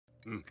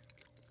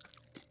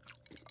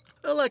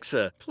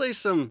Alexa, play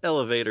some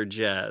elevator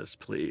jazz,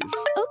 please.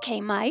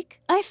 Okay, Mike.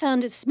 I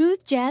found a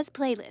smooth jazz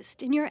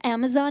playlist in your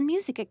Amazon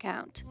Music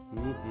account.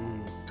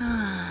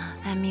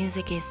 That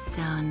music is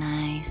so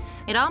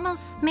nice. It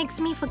almost makes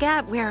me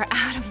forget we're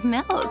out of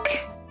milk.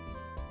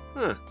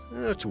 Huh,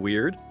 that's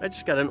weird. I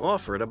just got an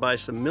offer to buy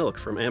some milk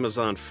from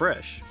Amazon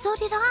Fresh. So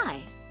did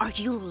I. Are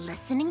you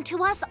listening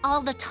to us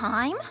all the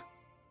time?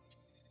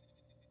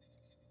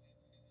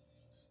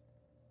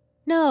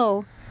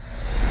 No.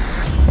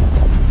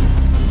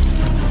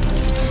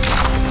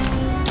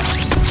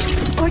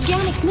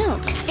 Organic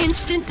milk.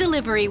 Instant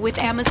delivery with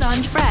Amazon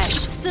Fresh.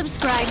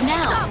 Subscribe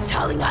now. Stop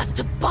telling us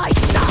to buy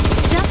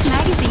stuff! Stuff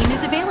magazine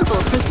is available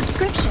for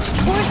subscription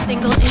or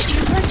single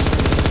issue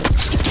purchase.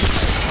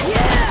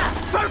 Yeah!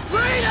 For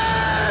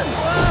freedom!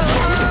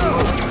 Whoa!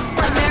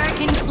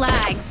 American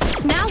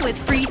flags. Now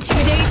with free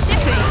 2-day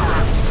shipping.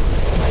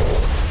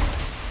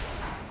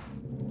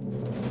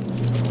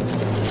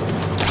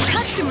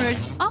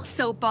 Customers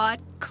also bought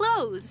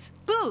clothes,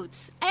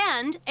 boots,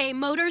 and a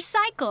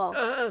motorcycle.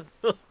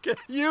 Okay.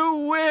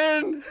 You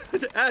win!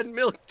 Add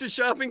milk to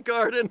shopping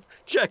cart and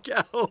check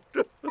out.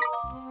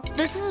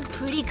 This is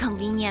pretty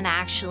convenient,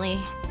 actually.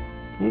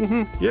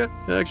 Yeah,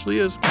 it actually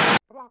is.